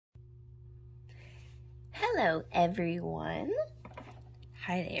Hello everyone.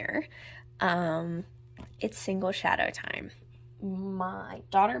 Hi there. It's single shadow time. My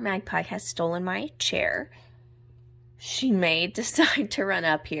daughter Magpie has stolen my chair. She may decide to run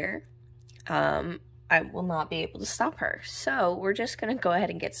up here. I will not be able to stop her. So we're just gonna go ahead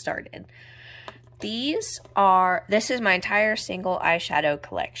and get started. This is my entire single eyeshadow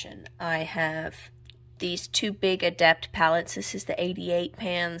collection. I have these two big Adept palettes. This is the 88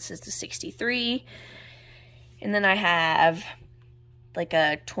 pan, this is the 63. And then I have like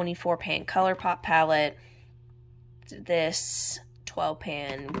a 24 pan ColourPop palette. This 12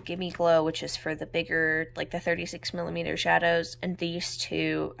 pan Gimme Glow, which is for the bigger, like the 36mm shadows. And these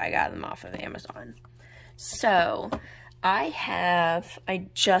two, I got them off of Amazon. So I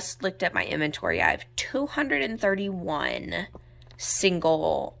just looked at my inventory. I have 231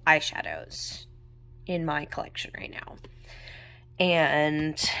 single eyeshadows in my collection right now.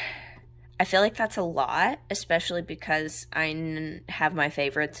 And I feel like that's a lot, especially because I have my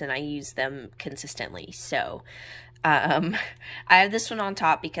favorites and I use them consistently. So I have this one on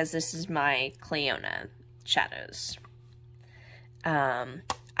top because this is my Cliona shadows.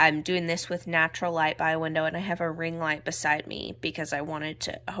 I'm doing this with natural light by a window, and I have a ring light beside me because I wanted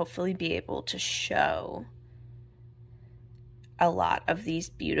to hopefully be able to show a lot of these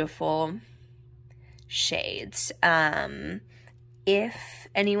beautiful shades. If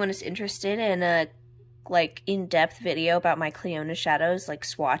anyone is interested in a in-depth video about my Cliona shadows, like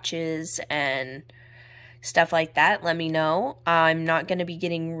swatches and stuff like that, let me know. I'm not going to be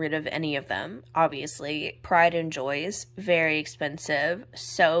getting rid of any of them, obviously. Pride and Joys, very expensive.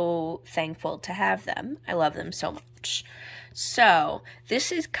 So thankful to have them. I love them so much. So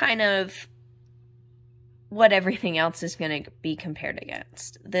this is kind of what everything else is going to be compared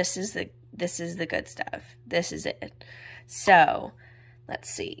against. This is the good stuff. This is it. So let's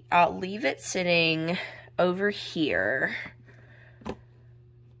see. I'll leave it sitting over here.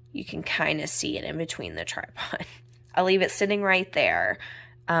 You can kind of see it in between the tripod. I'll leave it sitting right there,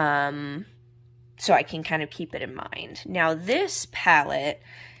 so I can kind of keep it in mind. Now this palette,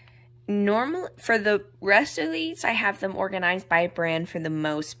 for the rest of these, I have them organized by brand for the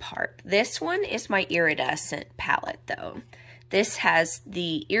most part. This one is my iridescent palette though. This has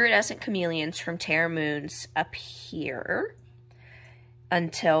the iridescent chameleons from Terra Moons up here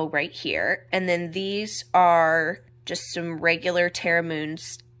until right here. And then these are just some regular Terra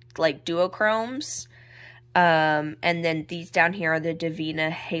Moons, like duochromes. And then these down here are the Divina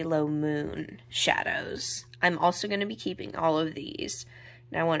Halo Moon shadows. I'm also going to be keeping all of these.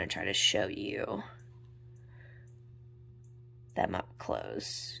 And I want to try to show you them up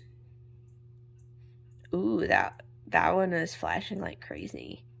close. Ooh, that one is flashing like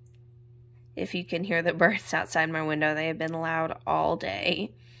crazy. If you can hear the birds outside my window, they have been loud all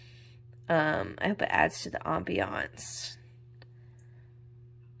day. I hope it adds to the ambiance.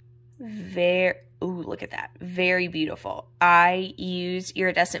 Ooh, look at that. Very beautiful. I use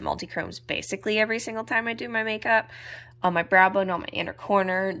iridescent multichromes basically every single time I do my makeup. On my brow bone, on my inner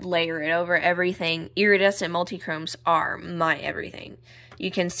corner, layer it over everything. Iridescent multichromes are my everything.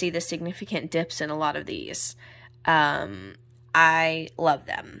 You can see the significant dips in a lot of these. I love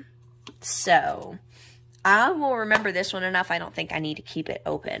them. So I will remember this one enough. I don't think I need to keep it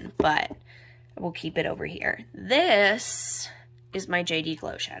open, but I will keep it over here. This is my JD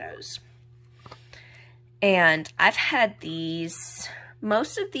Glow shadows. And I've had these,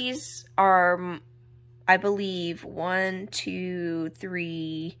 most of these are, I believe, 1, 2,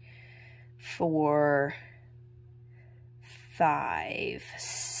 3, 4, 5,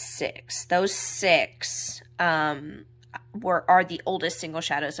 6. Those 6 are the oldest single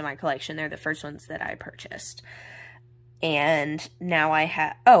shadows in my collection. They're the first ones that I purchased. And now I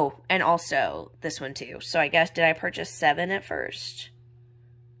have, oh, and also this one too. So I guess, did I purchase 7 at first?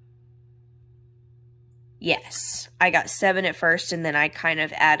 Yes, I got 7 at first, and then I kind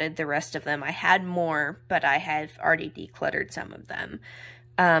of added the rest of them. I had more, but I have already decluttered some of them.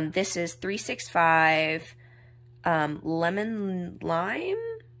 This is 365 Lemon Lime.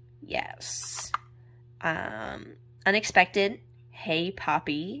 Yes. Unexpected Hey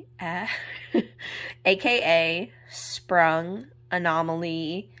Poppy, aka Sprung,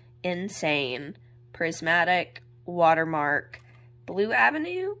 Anomaly, Insane, Prismatic, Watermark, Blue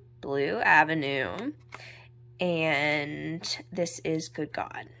Avenue, and this is Good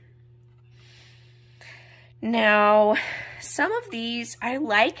God. Now, some of these, I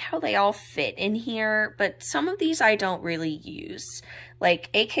like how they all fit in here, but some of these I don't really use. Like,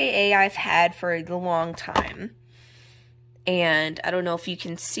 AKA I've had for a long time. And I don't know if you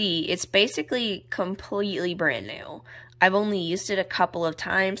can see, it's basically completely brand new. I've only used it a couple of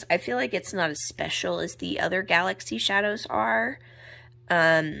times. I feel like it's not as special as the other Galaxy shadows are.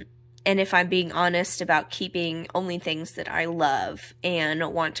 And if I'm being honest about keeping only things that I love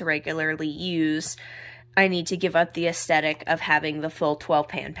and want to regularly use, I need to give up the aesthetic of having the full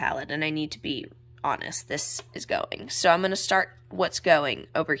 12-pan palette, and I need to be honest, this is going. So I'm going to start what's going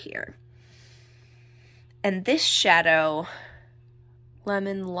over here. And this shadow,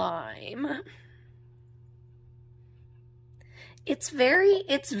 Lemon Lime, it's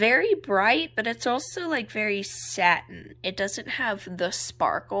very bright, but it's also like very satin. It doesn't have the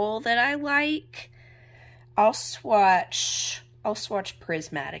sparkle that I like. I'll swatch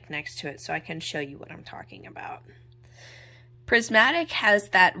Prismatic next to it so I can show you what I'm talking about. Prismatic has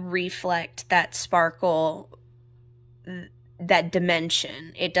that reflect, that sparkle, that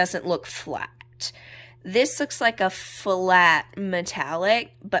dimension. It doesn't look flat. This looks like a flat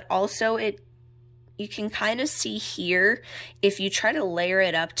metallic, but also you can kind of see here, if you try to layer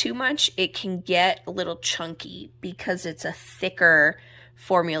it up too much, it can get a little chunky because it's a thicker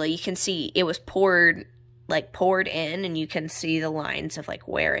formula. You can see it was poured in, and you can see the lines of like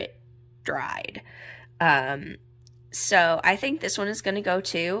where it dried. So I think this one is going to go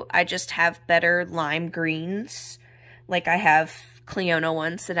too. I just have better lime greens. Like I have Cliona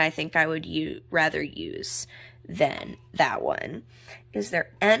ones that I think I would rather use than that one. Is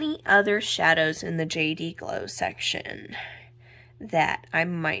there any other shadows in the JD Glow section that I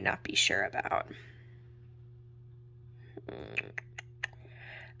might not be sure about?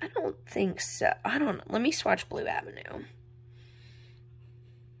 I don't think so. I don't know. Let me swatch Blue Avenue.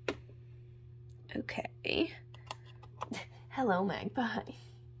 Okay. Hello, Magpie.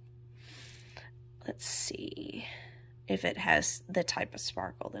 Let's see if it has the type of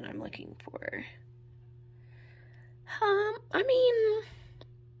sparkle that I'm looking for. I mean,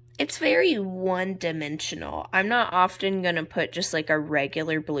 it's very one-dimensional. I'm not often going to put just like a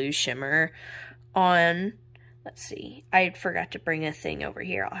regular blue shimmer on. Let's see. I forgot to bring a thing over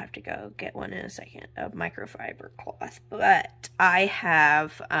here. I'll have to go get one in a second of microfiber cloth. But I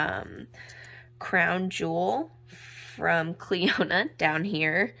have Crown Jewel from Cliona down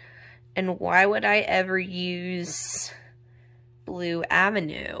here. And why would I ever use Blue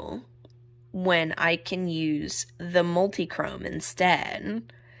Avenue when I can use the multi-chrome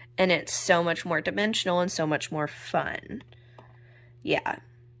instead? And it's so much more dimensional and so much more fun. Yeah.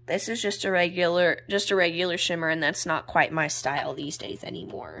 This is just a regular shimmer, and that's not quite my style these days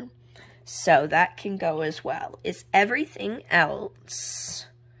anymore. So that can go as well. Is everything else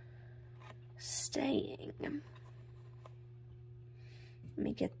staying? Let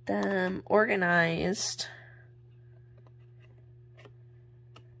me get them organized.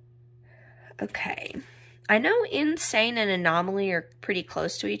 Okay. I know Insane and Anomaly are pretty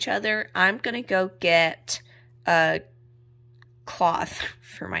close to each other. I'm going to go get a cloth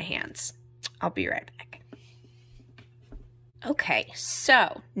for my hands. I'll be right back. Okay,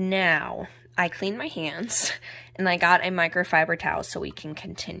 so now I cleaned my hands and I got a microfiber towel so we can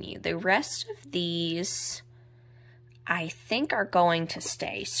continue. The rest of these I think are going to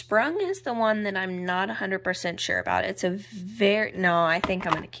stay. Sprung is the one that I'm not 100% sure about. It's a no, I think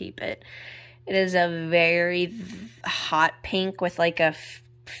I'm going to keep it. It is a very hot pink with like a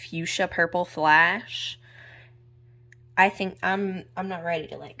fuchsia purple flash. I think I'm not ready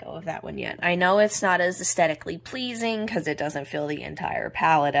to let go of that one yet. I know it's not as aesthetically pleasing because it doesn't fill the entire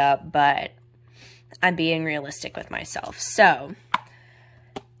palette up, but I'm being realistic with myself. So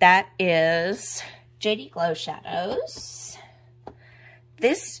that is JD Glow Shadows.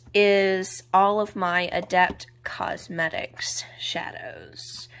 This is all of my Adept Cosmetics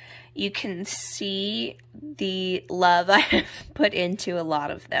shadows. You can see the love I have put into a lot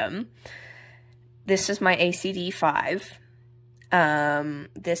of them. This is my ACD5.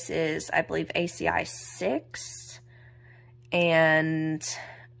 This is, I believe, ACI 6. And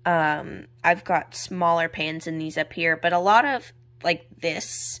I've got smaller pans in these up here. But a lot of, like,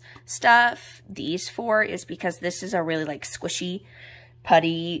 this stuff, these four, is because this is a really, like, squishy,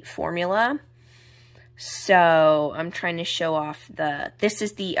 putty formula. So I'm trying to show off this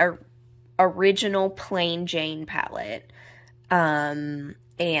is the original Plain Jane palette.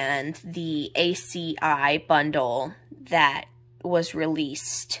 And the ACI bundle that was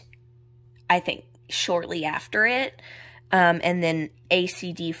released, I think, shortly after it. And then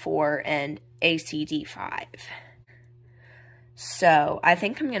ACD4 and ACD5. So I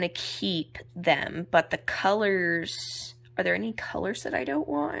think I'm going to keep them, but the colors, are there any colors that I don't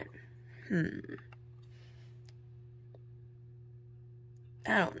want?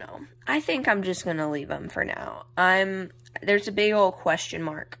 I don't know. I think I'm just going to leave them for now. There's a big old question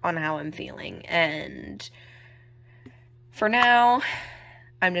mark on how I'm feeling, and for now,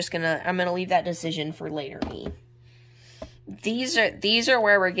 I'm gonna leave that decision for later me. These are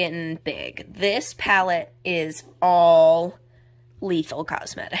where we're getting big. This palette is all Lethal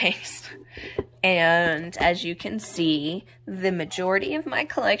Cosmetics. And as you can see, the majority of my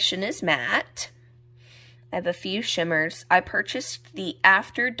collection is matte. I have a few shimmers. I purchased the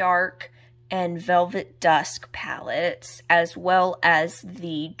After Dark and Velvet Dusk palettes, as well as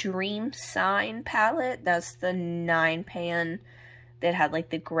the Dream Sign palette. That's the 9-pan that had like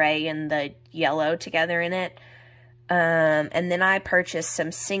the gray and the yellow together in it. And then I purchased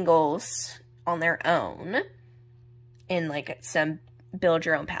some singles on their own in like some build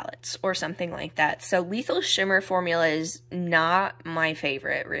your own palettes or something like that. So Lethal Shimmer formula is not my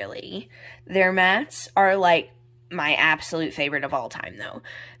favorite, really. Their mattes are like my absolute favorite of all time though.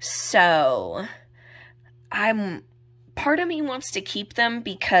 So part of me wants to keep them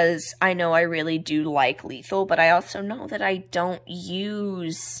because I know I really do like Lethal, but I also know that I don't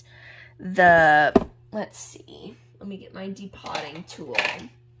use the, let's see, let me get my depotting tool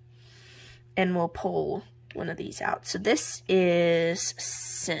and we'll pull one of these out. So this is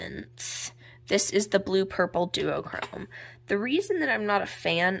Synth. This is the Blue Purple Duochrome. The reason that I'm not a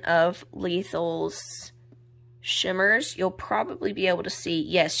fan of Lethal's shimmers, you'll probably be able to see,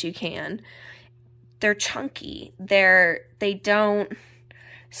 yes you can, they're chunky. They don't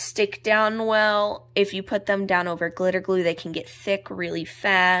stick down well. If you put them down over glitter glue, they can get thick really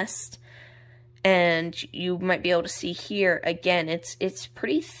fast. And you might be able to see here, again, it's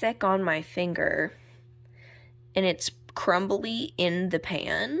pretty thick on my finger. And it's crumbly in the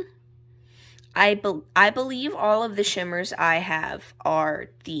pan. I believe all of the shimmers I have are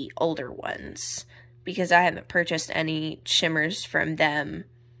the older ones, because I haven't purchased any shimmers from them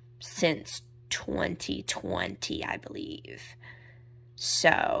since 2020, I believe.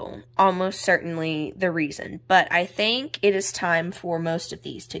 So, almost certainly the reason. But I think it is time for most of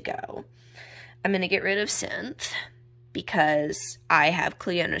these to go. I'm going to get rid of Synth because I have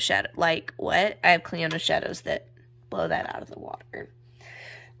Cliona Shadow. Like, what? I have Cliona Shadows that blow that out of the water.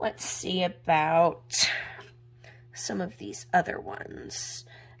 Let's see about some of these other ones.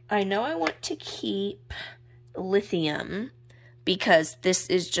 I know I want to keep Lithium because this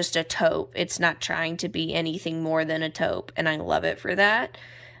is just a taupe. It's not trying to be anything more than a taupe, and I love it for that.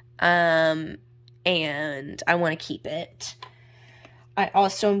 And I want to keep it. I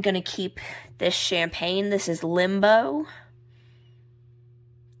also am going to keep this champagne. This is Limbo.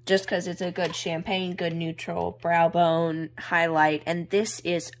 Just because it's a good champagne, good neutral brow bone highlight. And this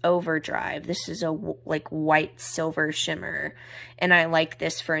is Overdrive. This is a like white silver shimmer. And I like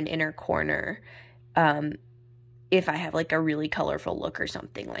this for an inner corner. If I have like a really colorful look or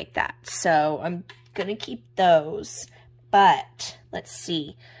something like that. So I'm going to keep those. But let's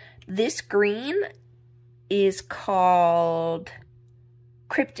see. This green is called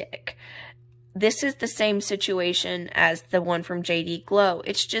Cryptic. This is the same situation as the one from JD Glow.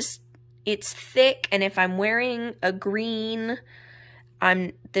 It's just, it's thick, and if I'm wearing a green,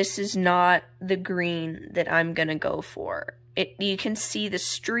 this is not the green that I'm gonna go for. You can see the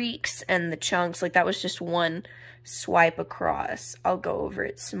streaks and the chunks, like that was just one swipe across. I'll go over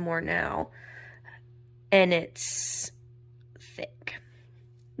it some more now. And it's thick.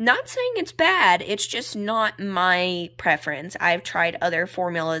 Not saying it's bad, it's just not my preference. I've tried other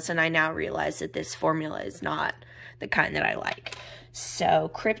formulas and I now realize that this formula is not the kind that I like. So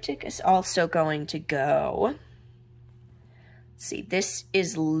Cryptic is also going to go. Let's see, this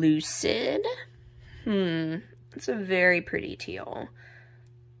is Lucid. It's a very pretty teal.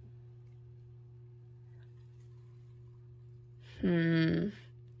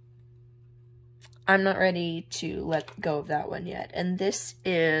 I'm not ready to let go of that one yet. And this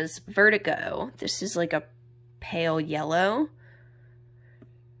is Vertigo. This is like a pale yellow.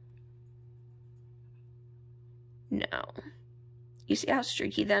 No. You see how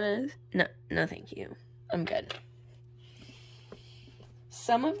streaky that is? No, thank you. I'm good.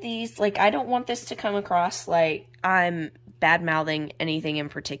 Some of these, like, I don't want this to come across like I'm bad-mouthing anything in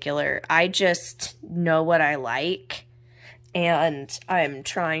particular. I just know what I like. And I'm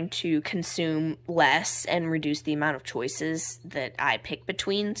trying to consume less and reduce the amount of choices that I pick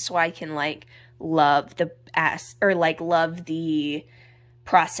between, so I can like love the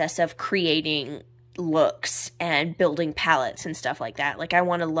process of creating looks and building palettes and stuff like that. Like I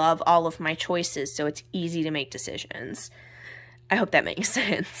want to love all of my choices so it's easy to make decisions. I hope that makes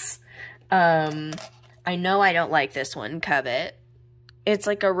sense. I know I don't like this one, Covet. It's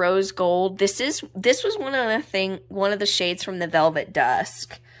like a rose gold. This was one of the shades from the Velvet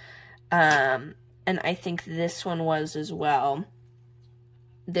Dusk. And I think this one was as well.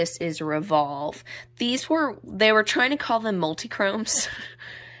 This is Revolve. They were trying to call them multi-chromes.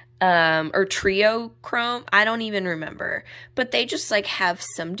 Or trio chrome. I don't even remember. But they just like have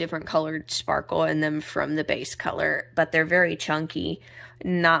some different colored sparkle in them from the base color. But they're very chunky.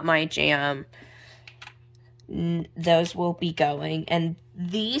 Not my jam. Those will be going. And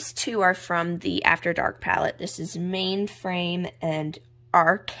these two are from the After Dark palette. This is Mainframe and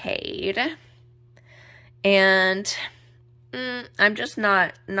Arcade. And I'm just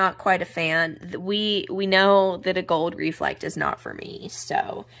not quite a fan. We know that a gold reflect is not for me.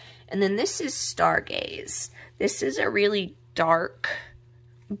 So, and then this is Stargaze. This is a really dark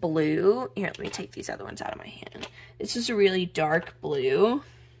blue. Here, let me take these other ones out of my hand. This is a really dark blue,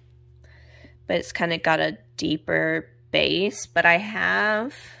 but it's kind of got a deeper base. But I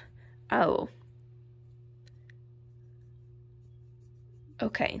have, oh,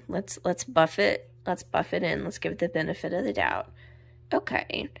 okay. Let's buff it. Let's buff it in. Let's give it the benefit of the doubt.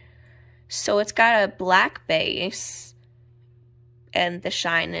 Okay. So it's got a black base and the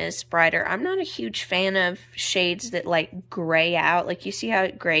shine is brighter. I'm not a huge fan of shades that like gray out. Like you see how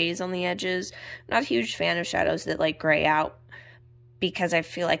it grays on the edges? I'm not a huge fan of shadows that like gray out because I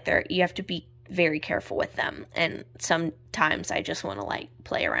feel like you have to be very careful with them. And sometimes I just want to like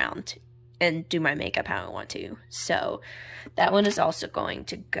play around and do my makeup how I want to. So that one is also going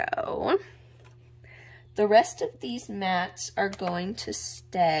to go. The rest of these mattes are going to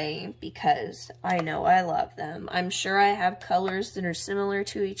stay because I know I love them. I'm sure I have colors that are similar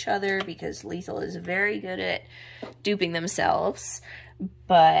to each other because Lethal is very good at duping themselves,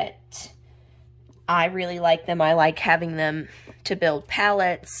 but I really like them. I like having them to build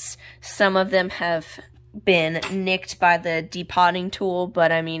palettes. Some of them have been nicked by the depotting tool,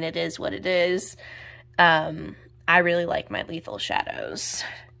 but I mean, it is what it is. I really like my Lethal shadows.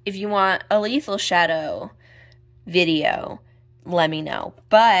 If you want a Lethal shadow video, let me know.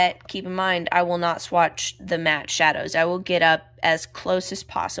 But keep in mind, I will not swatch the matte shadows. I will get up as close as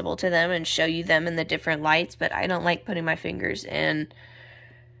possible to them and show you them in the different lights, but I don't like putting my fingers in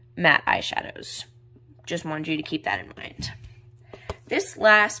matte eyeshadows. Just wanted you to keep that in mind. This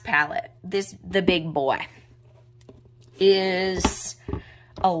last palette, the big boy, is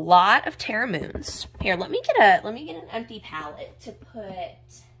a lot of Terra Moons. Here, let me get an empty palette to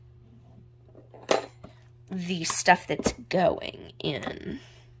put the stuff that's going in.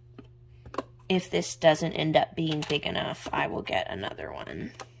 If this doesn't end up being big enough, I will get another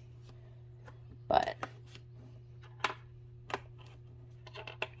one. But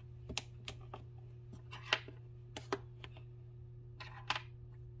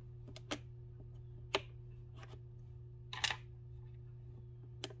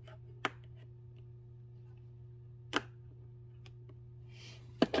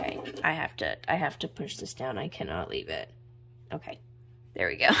I have to push this down. I cannot leave it. Okay. There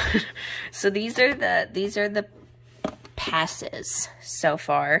we go. So these are the passes so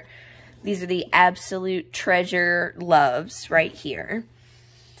far. These are the absolute treasure loves right here.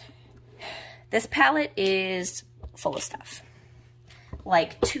 This palette is full of stuff.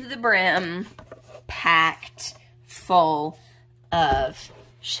 Like to the brim, packed full of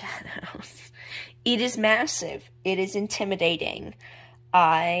shadows. It is massive. It is intimidating.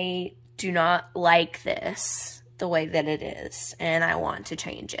 I do not like this the way that it is, and I want to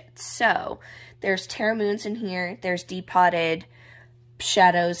change it. So there's Terra Moons in here. There's depotted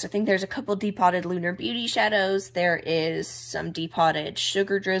shadows. I think there's a couple depotted Lunar Beauty shadows. There is some depotted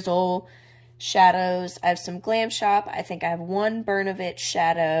Sugar Drizzle shadows. I have some Glam Shop. I think I have one Burn of It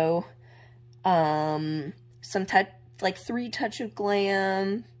shadow. Some like 3 Touch of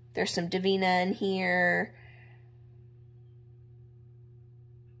Glam. There's some Divina in here.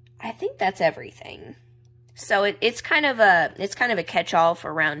 I think that's everything. So it's kind of a catch-all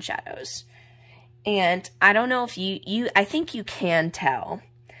for round shadows. And I don't know if I think you can tell.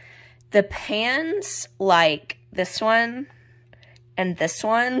 The pans like this one and this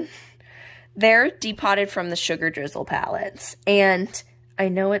one, they're depotted from the Sugar Drizzle palettes. And I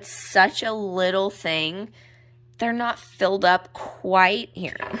know it's such a little thing. They're not filled up quite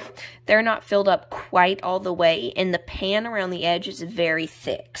here. They're not filled up quite all the way, and the pan around the edge is very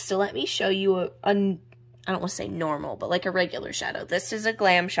thick. So let me show you I don't want to say normal, but like a regular shadow. This is a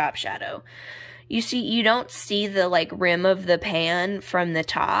Glam Shop shadow. You don't see the like rim of the pan from the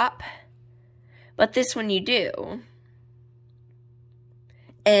top, but this one you do.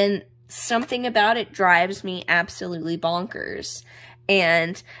 And something about it drives me absolutely bonkers.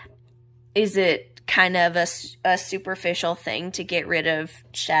 And is it kind of a superficial thing to get rid of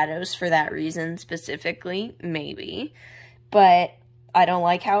shadows for that reason specifically? Maybe. But I don't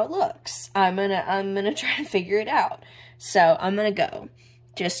like how it looks. I'm gonna try to figure it out. So I'm gonna go.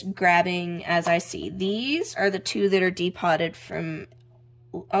 just grabbing as I see. These are the two that are depotted from,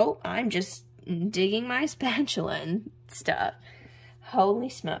 oh, I'm just digging my spatula and stuff. Holy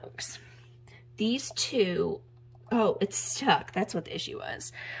smokes. These two, oh, it's stuck. That's what the issue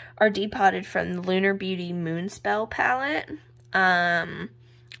was. Are depotted from the Lunar Beauty Moonspell palette.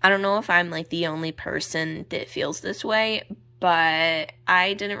 I don't know if I'm like the only person that feels this way, but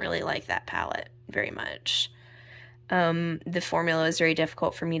I didn't really like that palette very much. The formula was very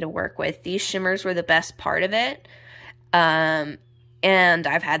difficult for me to work with. These shimmers were the best part of it. And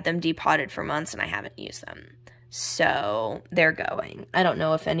I've had them depotted for months and I haven't used them. So they're going. I don't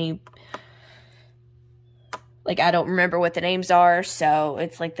know if any, like, I don't remember what the names are. So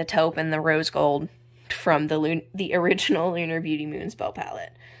it's like the taupe and the rose gold from the original Lunar Beauty Moonspell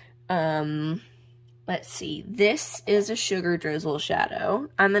palette. Let's see. This is a Sugar Drizzle shadow.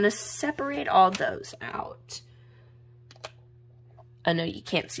 I'm going to separate all those out. I know you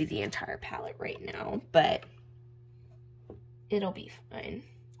can't see the entire palette right now, but it'll be fine.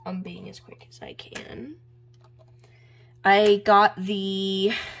 I'm being as quick as I can. I got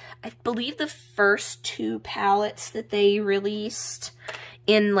I believe the first two palettes that they released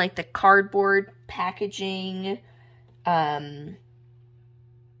in like the cardboard packaging,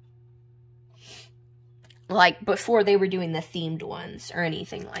 like before they were doing the themed ones or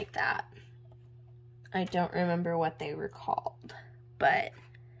anything like that. I don't remember what they were called, but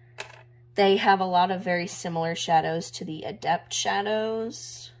they have a lot of very similar shadows to the Adept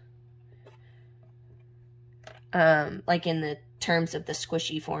shadows. Like in the terms of the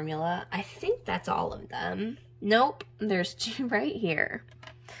squishy formula. I think that's all of them. Nope, there's two right here.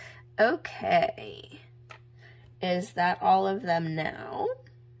 Okay. Is that all of them now?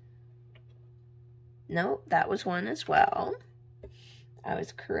 Nope, that was one as well. I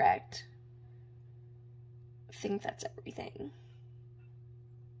was correct. I think that's everything.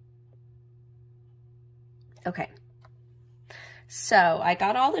 Okay. So, I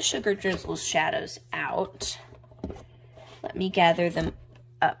got all the Sugar Drizzle shadows out. Let me gather them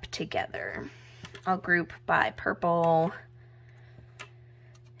up together. I'll group by purple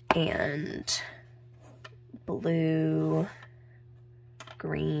and blue,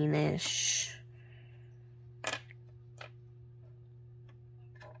 greenish,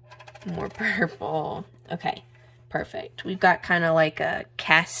 more purple. Okay, perfect. We've got kind of like a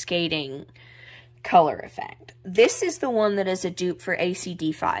cascading color effect. This is the one that is a dupe for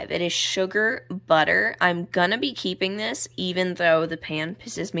ACD5. It is Sugar Butter. I'm gonna be keeping this even though the pan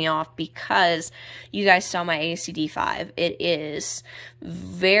pisses me off because you guys saw my ACD5. It is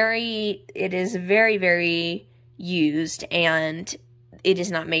very, very used and it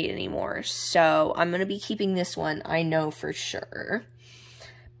is not made anymore. So I'm gonna be keeping this one, I know for sure.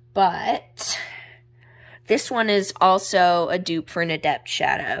 But this one is also a dupe for an Adept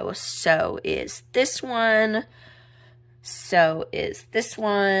shadow. So is this one. So is this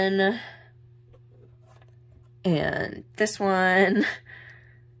one. And this one.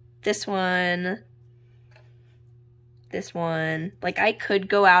 This one. This one. Like, I could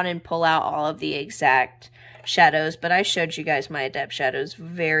go out and pull out all of the exact shadows, but I showed you guys my Adept shadows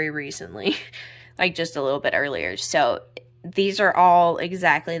very recently. Like, just a little bit earlier. So these are all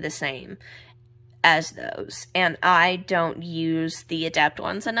exactly the same as those, and I don't use the Adept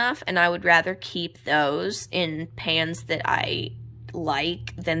ones enough, and I would rather keep those in pans that I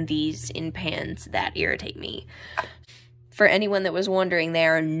like than these in pans that irritate me. For anyone that was wondering, they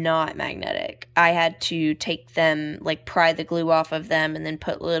are not magnetic. I had to take them, like pry the glue off of them and then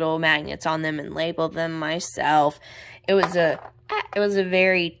put little magnets on them and label them myself. It was a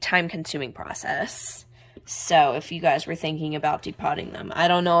very time-consuming process. So, if you guys were thinking about depotting them, I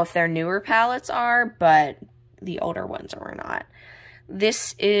don't know if their newer palettes are, but the older ones were not.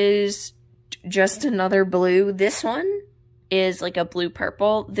 This is just another blue. This one is like a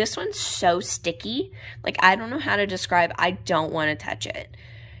blue-purple. This one's so sticky. Like, I don't know how to describe. I don't want to touch it.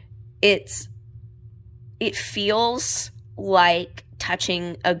 It feels like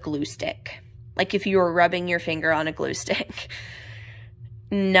touching a glue stick. Like if you were rubbing your finger on a glue stick.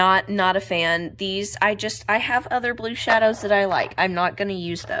 Not a fan. These, I have other blue shadows that I like. I'm not going to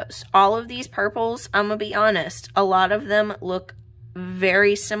use those. All of these purples, I'm going to be honest, a lot of them look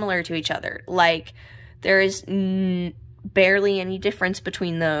very similar to each other. Like, there is barely any difference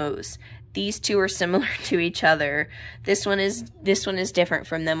between those. These two are similar to each other. This one is different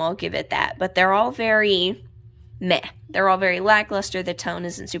from them, I'll give it that. But they're all very meh. They're all very lackluster. The tone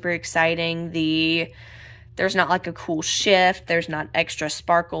isn't super exciting. There's not like a cool shift. There's not extra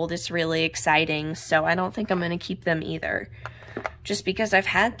sparkle that's really exciting. So I don't think I'm going to keep them either. Just because I've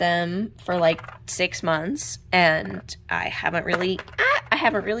had them for like 6 months and I haven't really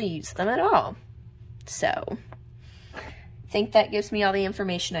haven't really used them at all. So, I think that gives me all the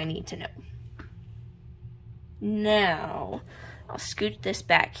information I need to know. Now, I'll scoot this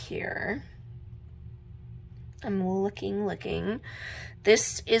back here. I'm looking.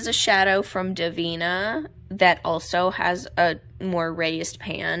 This is a shadow from Divina that also has a more raised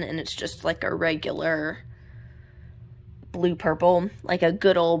pan, and it's just like a regular blue purple, like a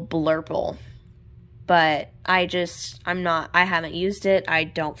good old blurple. But I haven't used it. I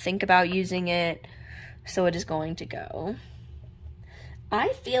don't think about using it, so it is going to go. I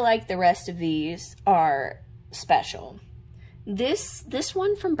feel like the rest of these are special. This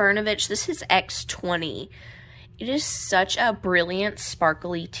one from Bernovich, this is X20. It is such a brilliant,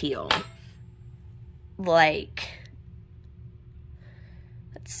 sparkly teal. Like,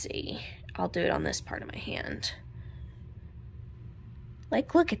 let's see. I'll do it on this part of my hand.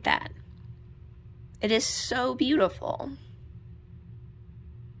 Like, look at that. It is so beautiful.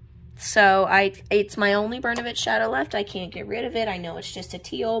 So, it's my only Bernovich shadow left. I can't get rid of it. I know it's just a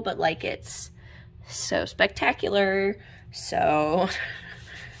teal, but, like, it's so spectacular. So,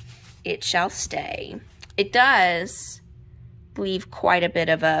 it shall stay. It does leave quite a bit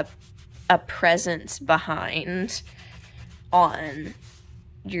of a presence behind on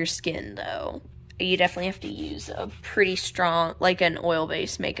your skin, though. You definitely have to use a pretty strong, like an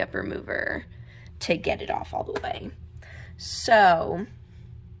oil-based makeup remover to get it off all the way. So,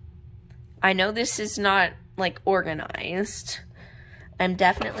 I know this is not, like, organized. I'm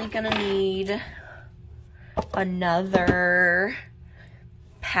definitely gonna need another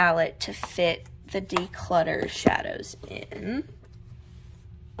palette to fit the Declutter shadows in.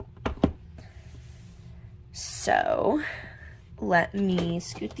 So, let me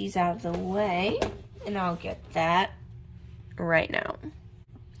scoot these out of the way, and I'll get that right now.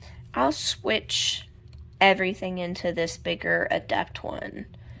 I'll switch everything into this bigger Adept one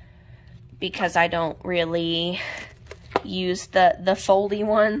because I don't really use the foldy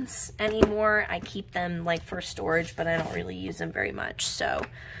ones anymore. I keep them like for storage, but I don't really use them very much, so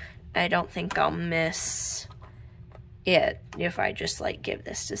I don't think I'll miss it if I just like give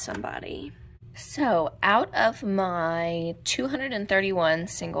this to somebody. So out of my 231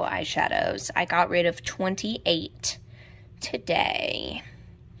 single eyeshadows, I got rid of 28 today.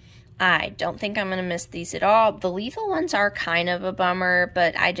 I don't think I'm going to miss these at all. The lethal ones are kind of a bummer,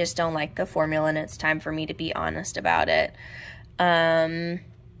 but I just don't like the formula, and it's time for me to be honest about it. I'm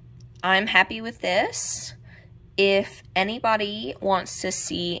happy with this. If anybody wants to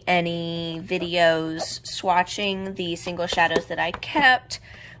see any videos swatching the single shadows that I kept,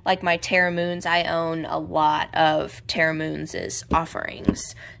 like my Terra Moons, I own a lot of Terra Moons'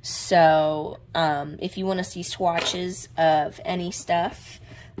 offerings. So, if you want to see swatches of any stuff,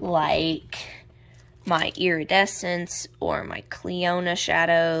 like my Iridescence or my Cleona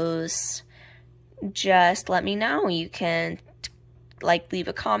shadows, just let me know. You can, like, leave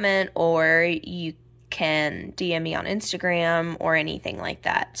a comment, or you can DM me on Instagram or anything like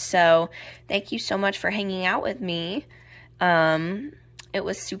that. So, thank you so much for hanging out with me. It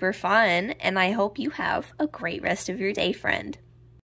was super fun, and I hope you have a great rest of your day, friend.